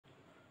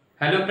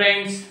Hello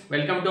friends,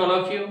 welcome to all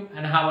of you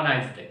and have a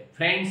nice day.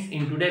 Friends,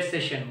 in today's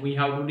session we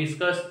have to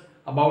discuss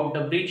about the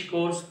bridge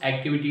course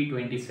activity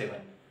 27.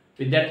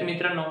 विद्यार्थी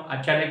मित्रांनो,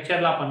 आजच्या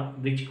लेक्चरला आपण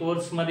bridge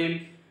course मधील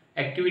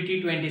activity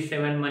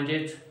 27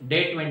 म्हणजेच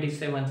day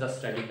 27 चा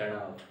study करणार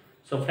आहोत.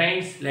 So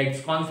friends,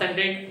 let's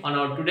concentrate on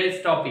our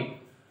today's topic,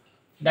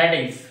 that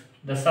is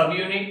the sub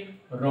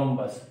unit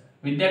rhombus.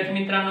 विद्यार्थी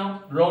मित्रांनो,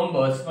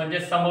 रोम्बस म्हणजे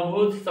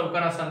समभुज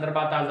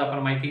चौकोनासंदर्भात आज आपण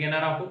माहिती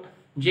घेणार आहोत,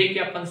 जे की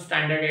आपण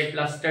स्टँडर्ड 8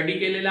 ला स्टडी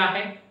केलेलं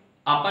आहे.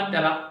 आपण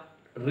त्याला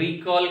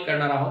रिकॉल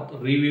करणार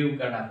आहोत, रिव्ह्यू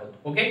करणार आहोत.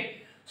 ओके,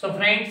 सो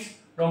फ्रेंड्स,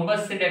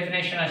 रोम्बस ची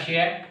डेफिनेशन अशी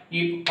आहे,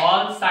 if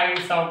all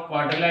sides of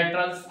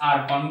quadrilaterals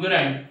R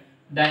congruent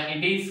then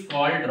it is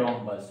called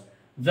rhombus.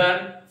 जर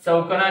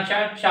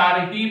चौकोनाच्या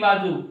चारही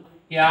बाजू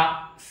या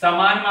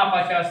समान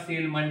मापाच्या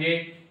असतील,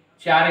 म्हणजे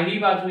चारही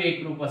बाजू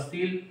एकरूप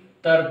असतील,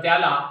 तर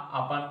त्याला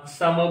आपण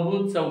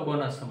समभुज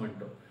चौकोन असं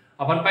म्हणतो.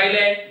 आपण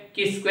पाहिले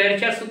की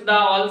स्क्वेअरच्या सुद्धा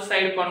ऑल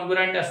साइड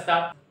कॉन्ग्रुएंट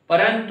असतात,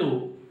 परंतु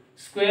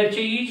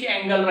स्क्वेअरचे ईच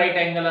अँगल राईट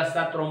अँगल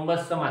असतात.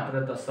 रोम्बसचं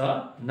मात्र तसं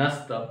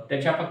नसतं.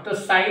 त्याच्या फक्त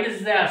साइड्स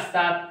जे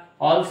असतात,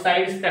 ऑल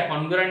साइड्स त्या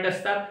कॉन्ग्रुएंट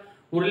असतात.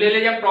 उरलेल्या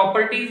ज्या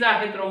प्रॉपर्टीज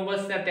आहेत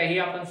रोम्बसच्या, त्याही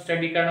आपण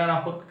स्टडी करणार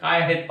आहोत.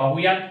 काय आहेत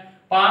पाहूयात.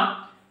 पहा,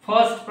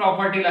 फर्स्ट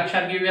प्रॉपर्टी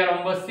लक्षात घेऊया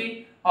रोम्बसची.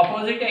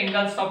 Opposite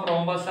angles of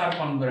rhombus R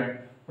congruent.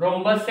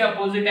 रोम्बसचे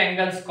opposite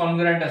angles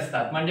congruent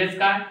असतात. म्हणजेच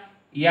काय,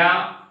 या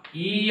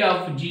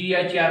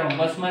EFGH या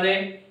रोम्बस मध्ये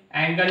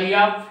angle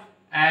F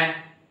and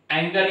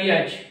angle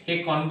H हे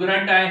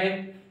कॉन्ग्रुएंट आहेत,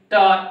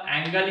 तर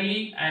angle E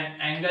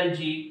and angle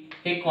G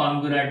हे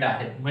कॉन्ग्रुएंट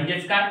आहेत.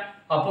 म्हणजेच काय,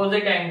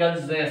 ऑपोजिट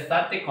अँगल्स जे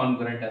असतात ते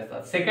कॉन्ग्रुएंट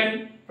असतात. सेकंड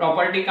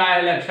प्रॉपर्टी काय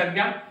आहे लक्षात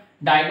घ्या,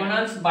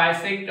 diagonals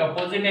bisect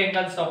opposite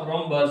angles of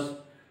rhombus.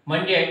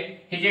 म्हणजे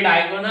हे जे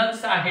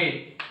डायगोनल्स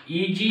आहेत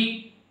EG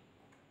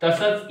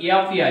तसंच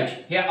FH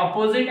हे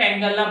ऑपोजिट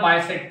अँगलला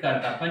बायसेक्ट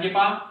करतात. म्हणजे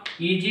पहा,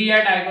 EG या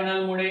डायगोनल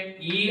मुळे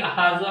E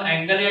हा जो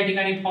अँगल या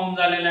ठिकाणी फॉर्म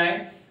झालेला आहे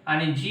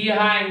आणि G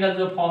हा अँगल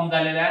जो फॉर्म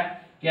झालेला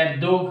आहे, या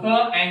दोघं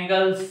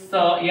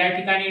अँगल्सचं या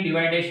ठिकाणी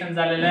डिवायडेशन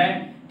झालेलं आहे,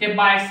 ते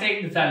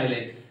बायसेक्ट झालेले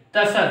आहेत.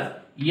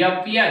 तसंच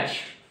FH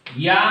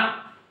या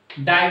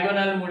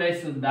डायगोनल मुळे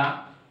सुद्धा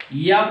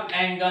F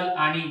अँगल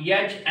आणि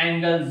H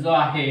अँगल जो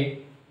आहे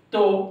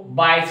तो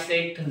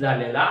बायसेक्ट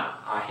झालेला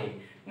आहे.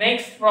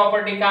 नेक्स्ट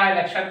प्रॉपर्टी काय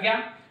लक्षात घ्या,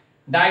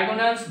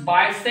 diagonals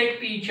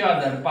bisect each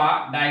other.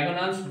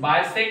 Diagonals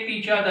bisect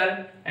each other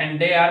and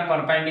they are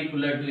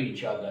perpendicular to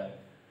each other.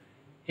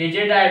 हे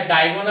जे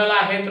डायगोनल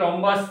आहेत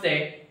रोम्बसचे,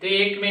 ते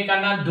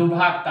एकमेकांना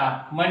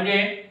दुभागतात. म्हणजे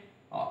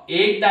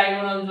एक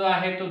डायगोनल जो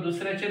आहे तो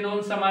दुसऱ्याचे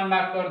दोन समान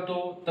भाग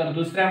करतो, तर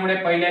दुसऱ्यामुळे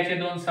पहिल्याचे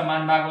दोन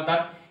समान भाग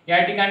होतात.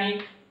 या ठिकाणी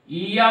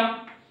EM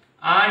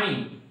आणि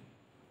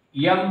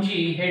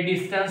MG हे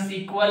डिस्टन्स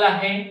इक्वल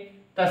आहे.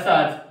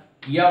 तसंच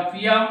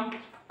FM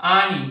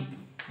आणि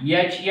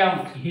HM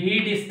ही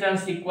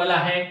डिस्टन्स इक्वल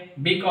आहे,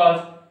 because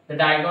the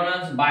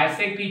diagonals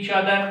bisect each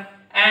other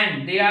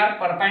and they are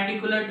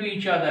perpendicular to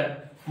each other.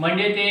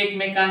 म्हणजे ते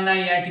एकमेकांना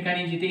या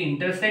ठिकाणी जिथे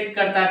इंटरसेक्ट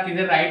करतात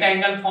तिथे राईट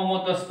अँगल फॉर्म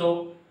होत असतो.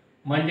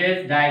 म्हणजे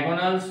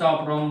diagonals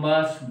of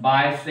rhombus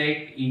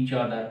bisect each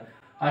other.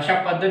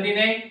 अशा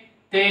पद्धतीने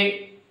ते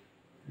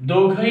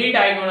दोघही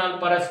डायगोनल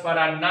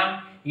परस्परांना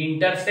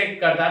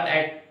इंटरसेक्ट करतात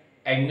ऍट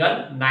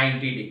अँगल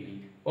 90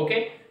 डिग्री.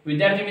 ओके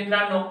विद्यार्थी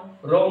मित्रांनो,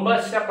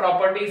 रोम्बसच्या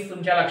प्रॉपर्टीज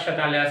तुमच्या लक्षात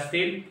आल्या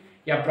असतील.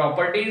 या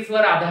प्रॉपर्टीज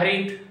वर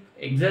आधारित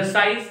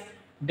एक्सरसाइज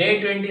डे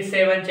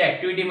 27 च्या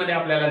ऍक्टिव्हिटी मध्ये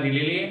आपल्याला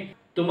दिलेली आहे.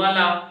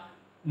 तुम्हाला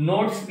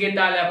नोट्स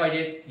घेता आल्या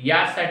पाहिजेत,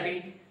 यासाठी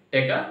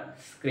टेक अ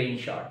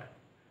स्क्रीनशॉट.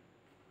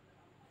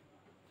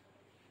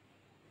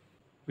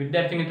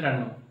 विद्यार्थी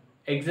मित्रांनो,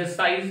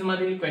 एक्सरसाइज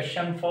मधील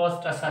क्वेश्चन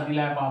फर्स्ट असा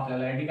दिला आहे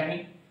आपल्याला या ठिकाणी,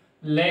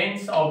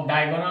 lengths of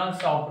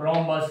diagonals of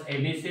rhombus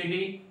ABCD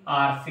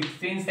are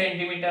 16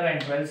 cm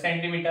and 12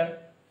 cm.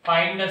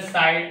 Find the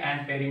side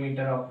and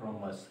perimeter of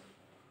rhombus.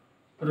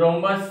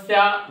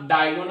 रोम्बसच्या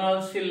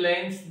डायगोनल्सची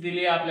length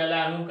दिली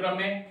आपल्याला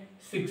अनुक्रमे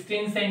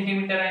 16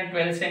 cm and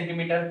 12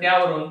 cm.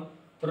 त्यावरून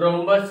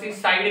रोम्बसची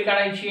साइड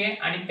काढायची आहे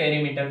आणि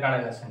पेरिमीटर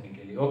काढायला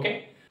सांगितलेली. ओके,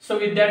 सो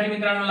विद्यार्थी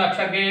मित्रांनो,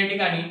 लक्षात घ्या, या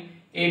ठिकाणी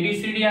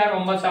ABCD हा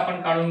रोम्बस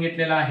आपण काढून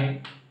घेतलेला आहे.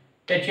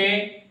 त्याचे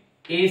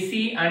AC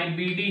आणि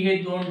BD हे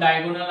दोन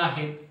डायगोनल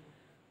आहेत.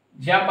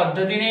 ज्या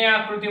पद्धतीने या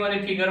आकृतीमध्ये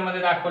फिगर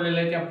मध्ये दाखवलेले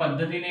आहे त्या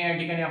पद्धतीने या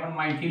ठिकाणी आपण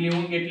माहिती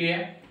लिहून घेतली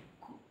आहे.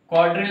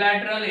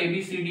 Quadrilateral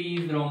ABCD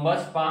is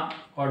rhombus. पहा,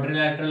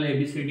 quadrilateral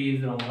ABCD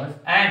is rhombus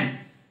and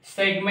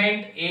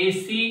segment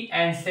AC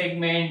and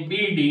segment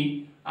BD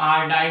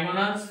R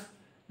diagonals.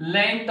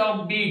 Length of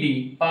BD,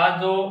 पहा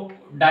जो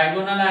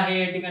डायगोनल आहे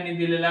या ठिकाणी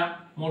दिलेला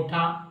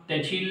मोठा,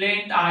 त्याची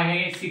लेंथ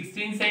आहे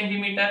 16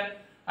 सेंटीमीटर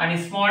आणि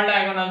स्मॉल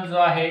डायगोनल जो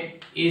आहे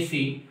AC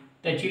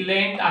त्याची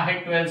लेंथ आहे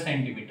 12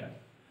 सेंटीमीटर.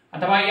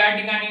 आता पहा, या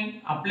ठिकाणी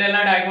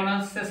आपल्याला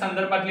डायगोनल्सच्या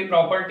संदर्भातली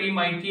प्रॉपर्टी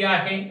माहिती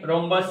आहे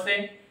रोम्बसचे.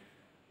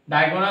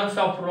 Diagonals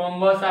of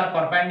rhombus R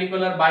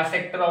perpendicular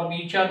bisector of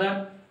each other,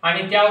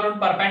 आणि त्यावरून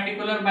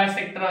परपेंडिक्युलर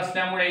बायसेक्टर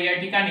असल्यामुळे या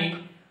ठिकाणी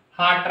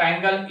हा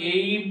ट्रायंगल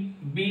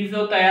AEB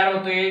जो तयार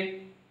होतोय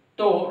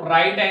तो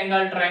राईट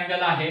अँगल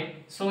ट्रायंगल आहे.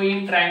 So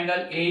in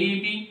triangle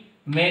AEB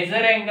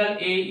major angle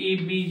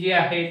AEB जे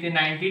आहे ते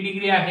 90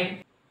 डिग्री आहे.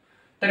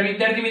 तर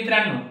विद्यार्थी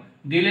मित्रांनो,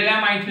 दिलेल्या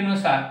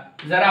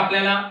माहितीनुसार जर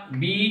आपल्याला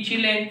BE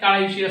ची लेंथ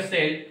काढायची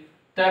असेल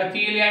तर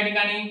ती या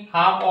ठिकाणी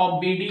half of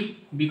BD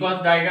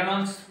because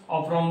diagonals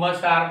of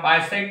rhombus R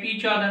bisect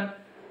each other.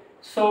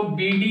 So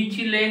BD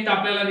ची लेंथ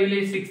आपल्याला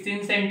दिली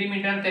 16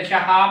 सेंटीमीटर, त्याच्या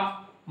हाफ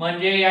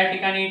म्हणजे या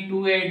ठिकाणी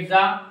 2 8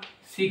 जा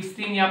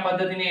 16 या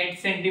पद्धतीने 8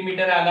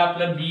 सेंटीमीटर आला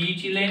आपलं BE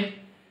ची लेंथ.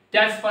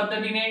 त्याच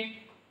पद्धतीने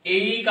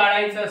AE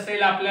काढायचं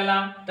असेल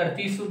आपल्याला तर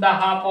ती सुद्धा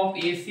हाफ ऑफ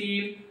AC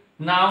येईल.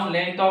 Now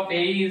length of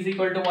AE is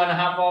equal to 1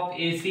 half of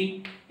AC.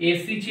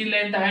 AC ची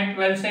लेंथ आहे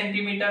 12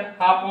 centimetre,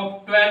 half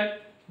of 12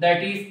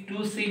 that is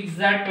 2 6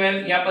 जा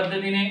 12 या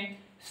पद्धतीने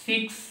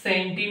 6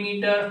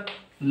 सेंटीमीटर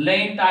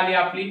लेंथ आली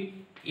आपली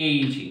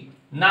AE ची.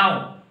 नाउ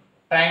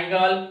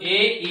ट्रायंगल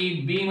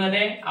AEB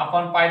मध्ये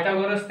आपण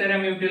पायथागोरस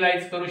थेरम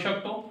युटिलाइज करू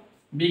शकतो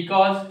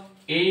because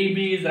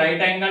AEB is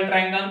right angle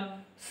triangle.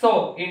 So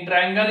in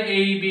triangle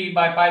AEB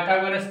by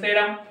Pythagoras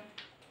theorem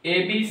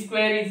AB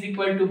square is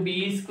equal to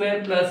BE square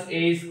plus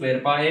AE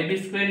square. AB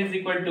square is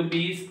equal to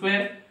BE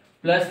square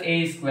plus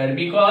AE square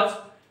because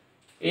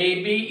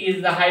AB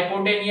is the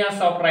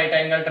hypotenuse of right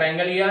angle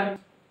triangle here.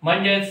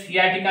 म्हणजेच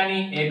या ठिकाणी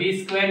AB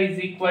square is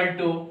equal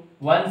to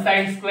one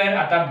side square.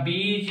 आता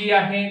BE जी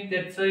आहे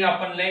त्याची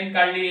आपण length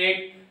काढली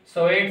 8,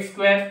 so 8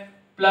 square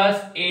plus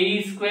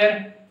AE square.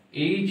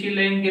 AE ची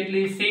length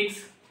घेतली 6,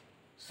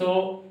 so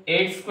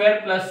 8 square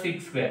plus 6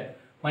 square.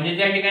 म्हणजे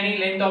त्या ठिकाणी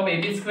length of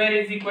AB square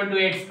is equal to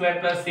 8 square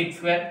plus 6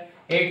 square.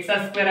 8 चा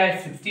स्क्वेअर आहे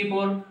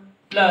 64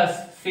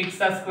 प्लस 6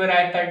 चा स्क्वेअर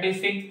आहे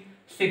 36.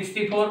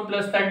 64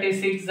 प्लस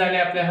 36 झाले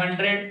आपले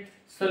 100.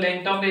 So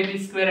length of AB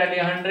square आले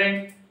 100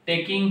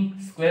 taking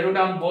square route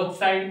on both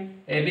side.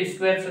 AB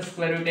square चा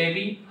स्क्वेअर रूट AB,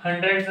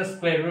 100 चा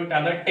स्क्वेअर रूट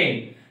आला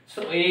 10.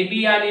 सो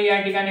AB आली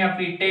या ठिकाणी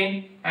आपली 10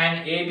 and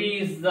AB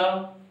is the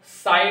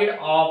side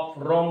of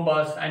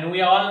rhombus and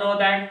we all know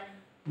that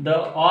the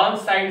all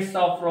sides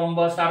of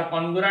rhombus are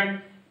congruent.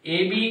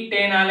 AB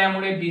 10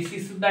 आल्यामुळे BC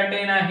सुद्धा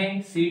 10 आहे,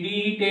 CD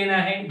ही 10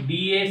 आहे,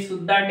 DA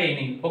सुद्धा 10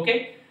 आहे. ओके,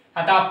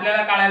 आता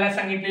आपल्याला काढायला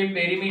सांगितले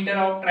perimeter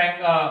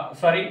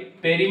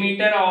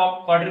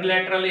of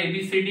quadrilateral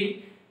ABCD.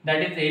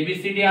 That is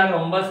ABCD हा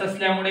रोम्बस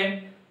असल्यामुळे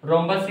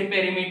रोम्बस ची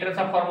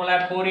पेरिमीटरचा फॉर्म्युला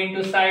आहे 4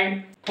 इंटू साइड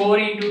 4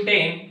 इंटू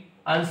 10.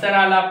 आन्सर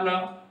आला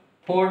आपलं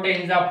 4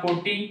 10 जा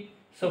 40.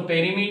 So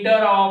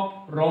perimeter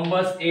of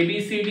rhombus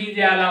ABCD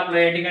जे आला आपलं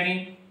या ठिकाणी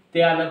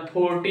ते आलं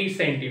 40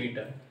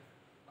 सेंटीमीटर.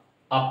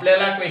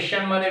 आपल्याला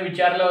क्वेश्चन मध्ये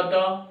विचारलं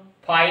होतं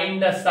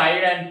find the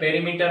side and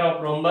perimeter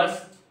of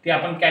rhombus. ते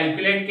आपण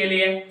कॅल्क्युलेट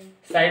केली आहे.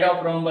 Side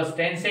of rhombus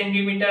 10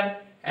 centimetre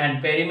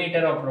and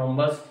perimeter of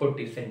rhombus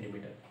 40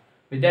 centimetre.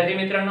 विद्यार्थी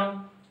मित्रांनो,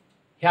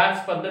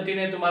 ह्याच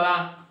पद्धतीने तुम्हाला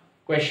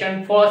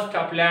क्वेश्चन फर्स्ट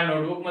आपल्या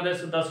नोटबुक मध्ये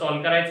सुद्धा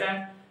सॉल्व्ह करायचा आहे.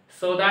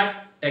 So that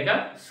take a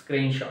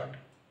screenshot.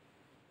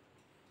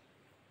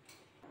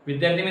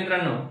 विद्यार्थी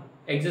मित्रांनो,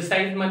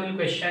 एक्सरसाइज मधील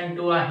क्वेश्चन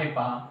 2 आहे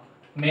पहा.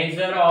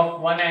 Measure of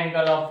one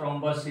angle of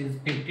rhombus is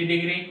 50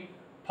 degree.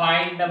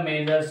 Find the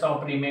measures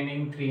of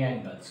remaining 3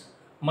 angles.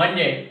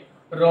 म्हणजे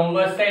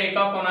रोम्बसच्या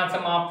एका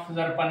कोनाचं माप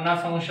जर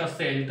 50 अंश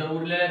असेल तर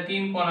उरलेल्या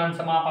 3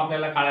 कोनांचं माप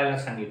आपल्याला काढायला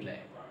सांगितलंय.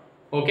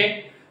 ओके,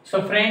 सो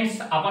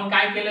फ्रेंड्स, आपण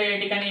काय केलं या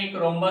ठिकाणी एक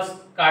रोम्बस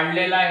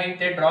काढलेला आहे,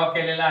 ते ड्रॉ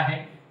केलेला आहे.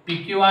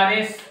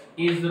 PQRS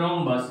is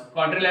rhombus,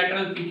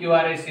 quadrilateral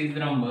PQRS is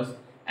rhombus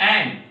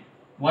and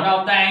one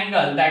of the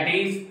angle that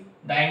is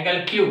the angle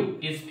Q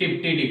is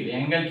 50 degree.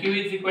 Angle Q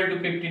is equal to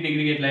 50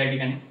 degree घेतला या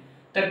ठिकाणी.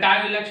 तर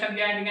काय होईल लक्षात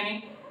घ्या या ठिकाणी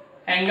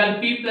angle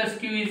P plus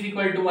Q is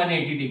equal to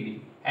 180 degree.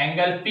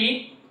 Angle P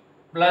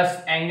plus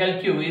angle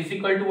Q is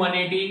equal to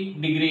 180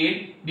 degree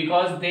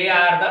because they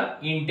are the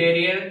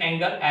interior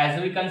angle. As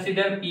we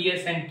consider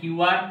PS and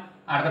QR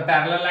are the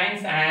parallel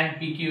lines and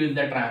PQ is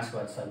the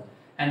transversal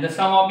and the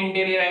sum of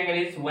interior angle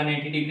is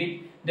 180 degree.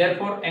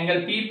 Therefore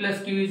angle P plus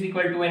Q is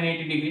equal to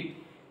 180 degree.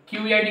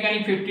 Q या ठिकाणी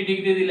 50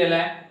 degree दिलेला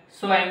आहे.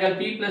 So angle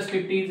P plus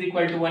 50 is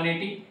equal to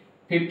 180.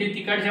 50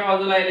 तिकडच्या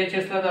बाजूला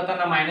LHS ला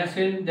जाताना minus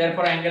होईल.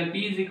 Therefore angle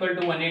P is equal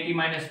to 180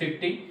 minus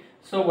 50.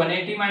 So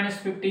 180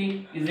 minus 50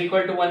 is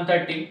equal to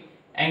 130.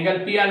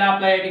 Angle P आला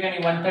आपला या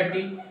ठिकाणी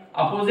 130.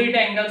 Opposite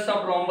angles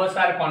of rhombus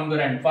are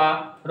congruent. पहा,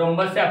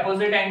 रोम्बस चे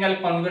opposite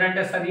angle congruent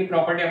असतात ही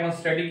प्रॉपर्टी आपण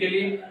स्टडी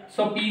केली.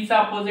 So P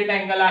चा opposite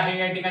angle आहे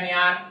या ठिकाणी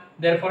R.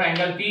 Therefore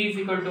angle P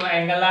is equal to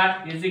angle R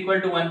is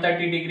equal to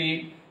 130 degree.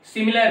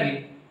 Similarly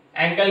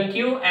angle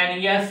Q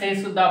आणि S हे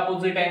सुद्धा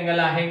अपोजिट अँगल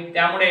आहे,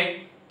 त्यामुळे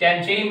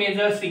त्यांचेही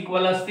मेजर्स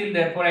इक्वल असतील.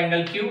 therefore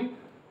angle Q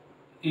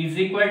is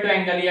equal to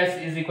angle S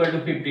is equal to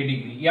 50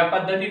 degree. या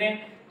पद्धतीने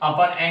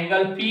आपण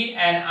अँगल P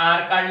and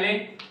R काढले.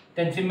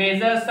 त्यांचे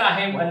मेजर्स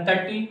आहे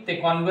 130, ते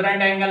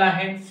कॉन्ग्रुएंट अँगल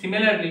आहेत.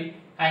 सिमिलरली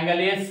अँगल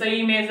S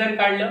ही मेजर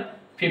काढलं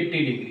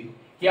 50 डिग्री.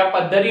 या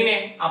पद्धतीने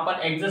आपण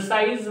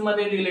एक्सरसाइज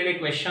मध्ये दिलेले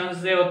क्वेश्चन्स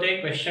जे होते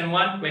क्वेश्चन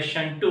 1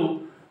 क्वेश्चन 2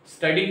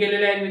 स्टडी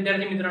केलेले आहेत.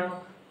 विद्यार्थी मित्रांनो,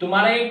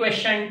 तुम्हाला हे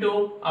क्वेश्चन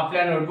 2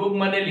 आपल्या नोटबुक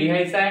मध्ये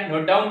लिहायचा आहे,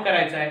 नोट डाउन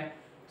करायचा आहे.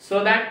 So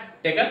that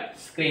take a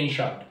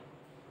screenshot.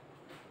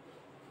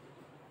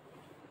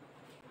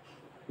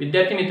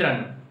 विद्यार्थी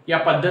मित्रांनो, या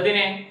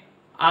पद्धतीने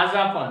आज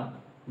आपण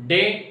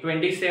डे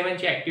 27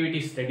 ची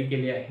ॲक्टिव्हिटी स्टडी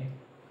केली आहे.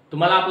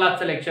 तुम्हाला आपलं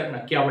आजचं लेक्चर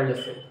नक्की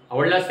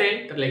आवडलं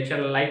असेल तर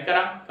लेक्चरला लाईक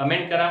करा,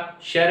 कमेंट करा,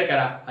 शेअर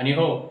करा आणि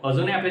हो,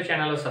 अजूनही आपल्या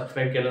चॅनलला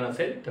सबस्क्राईब केलं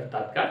नसेल तर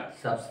तात्काळ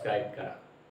सबस्क्राईब करा.